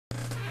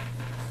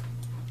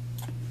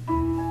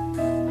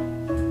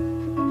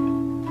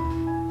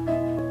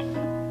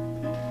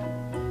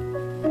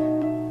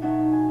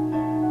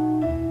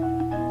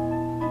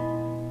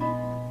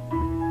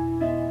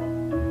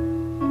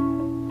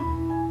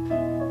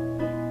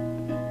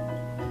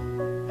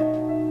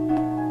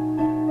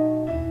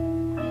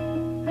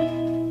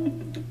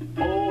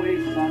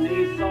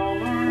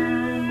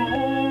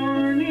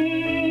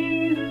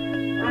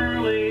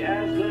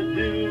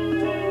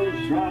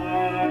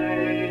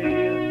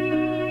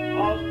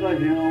the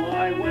hill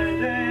I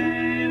went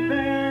a-bearing.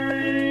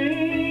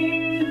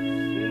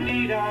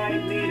 Need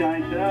I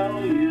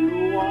tell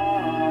you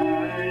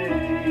why?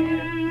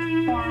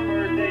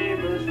 Farmer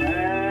Davis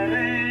had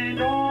a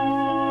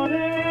daughter,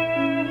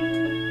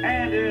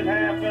 and it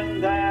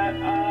happened that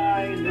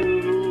I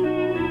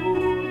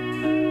knew.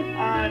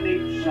 On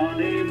each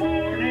sunny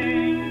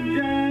morning,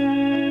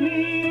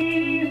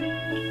 Jenny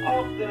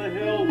up the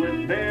hill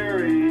went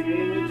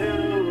berrying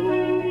too.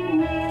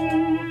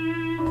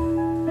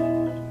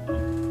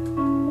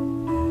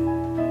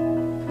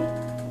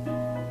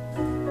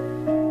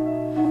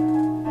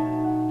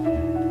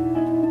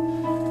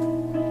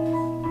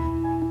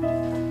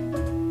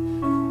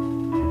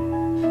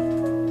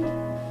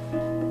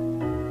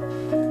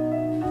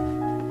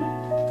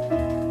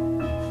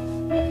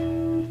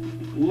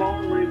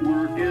 Lonely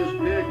work is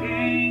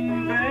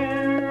picking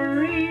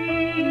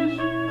berries,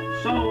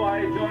 so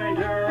I joined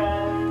her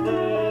on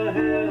the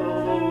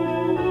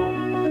hill.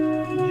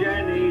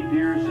 Jenny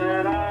dear,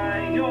 said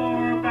I,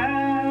 your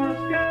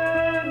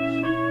basket's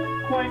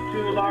quite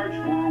too large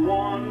for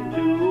one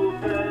to